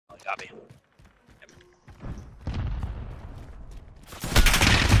Got me.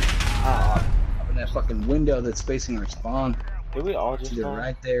 Ah, up in that fucking window that's facing our spawn. Did we all To just the die?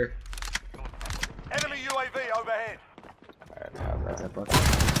 right there. Enemy UAV overhead. Alright, have That's that. that bucket.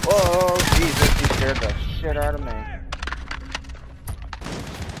 Whoa, Jesus, he scared the shit out of me.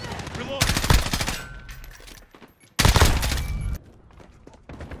 Reload.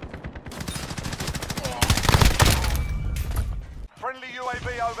 Friendly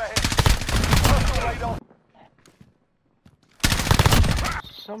UAV overhead. Personal radar.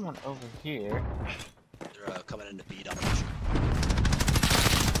 Someone over here. They're coming into B down the mission.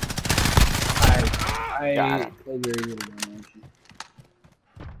 I play very little damage.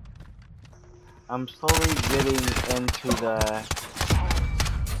 I'm slowly getting into the,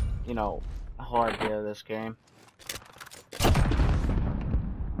 you know, hard bit of this game.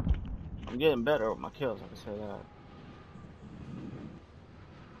 I'm getting better with my kills, I can say that.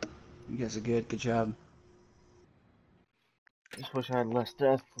 You guys are good. Good job. Just wish I had less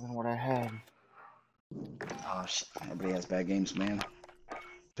death than what I had. Oh shit! Everybody has bad games, man.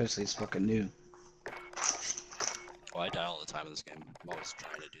 Especially it's fucking new. Oh, I die all the time in this game. I'm always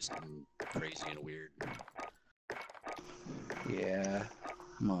trying to do something crazy and weird. Yeah.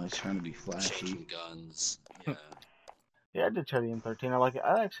 I'm always trying to be flashy. Changing guns. Yeah. Yeah, I did try the M13. I like it.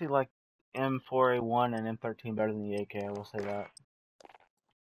 I actually like M4A1 and M13 better than the AK. I will say that.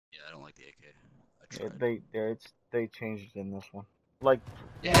 Yeah, I don't like the AK. I Yeah, tried. they changed it in this one. Like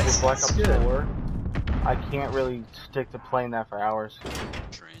Yeah, with Black Ops good. 4, I can't really stick to playing that for hours.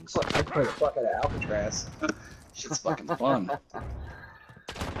 Trains. Look, I play the fuck out of Alcatraz. Shit's fucking fun.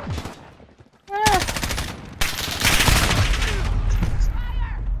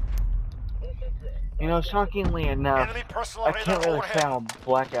 You know, shockingly enough, Enemy personal I radar can't really overhead. say I'm a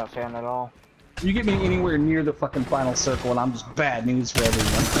Blackout fan at all. You get me anywhere near the fucking final circle, and I'm just bad news for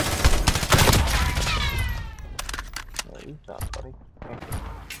everyone. Yeah, you tough, buddy. Thank you.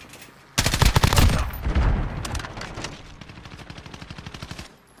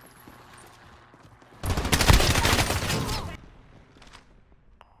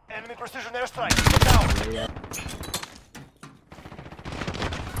 Enemy precision airstrike. Look out.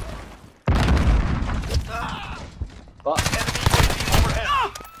 Fuck. Enemy UAV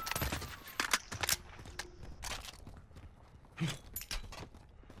overhead.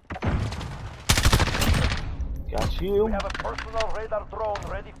 Got you. We have a personal radar drone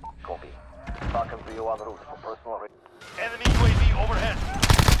ready. Copy. Falcon 301 route for personal radar. Enemy UAV overhead.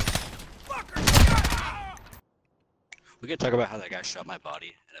 We can talk about how that guy shot my body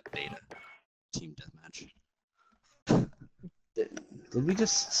in a beta team deathmatch. Did we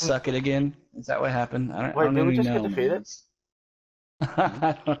just suck it again? Is that what happened? I Wait, don't did we even just get know, defeated? man.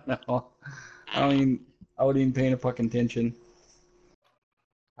 I don't know. I wasn't even paying a fucking attention.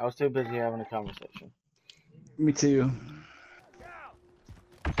 I was too busy having a conversation. Me too.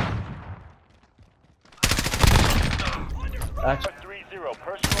 That's 30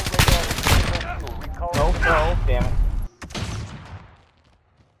 personal radar fuel recall. No, damn it.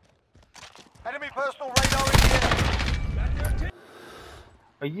 Enemy personal radar in here.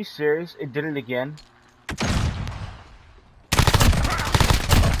 Are you serious? It did it again?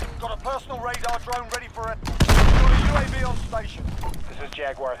 Got a personal radar drone ready for it. Got a UAV on station. This is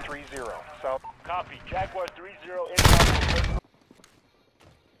Jaguar 3-0. So, copy. Jaguar 3-0 inbound.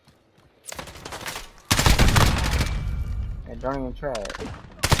 Hey, don't even try it.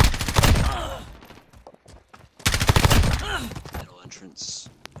 Middle entrance.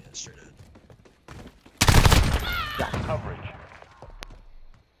 Yeah, straight ahead. Coverage.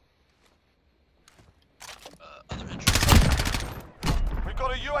 Other entrance. We've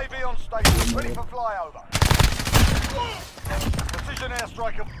got a UAV on station, ready for flyover. Precision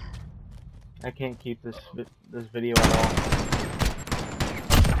airstrike. I can't keep this video at all.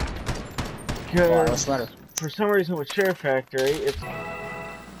 wow, Because that's not a for some reason with SHAREfactory, it's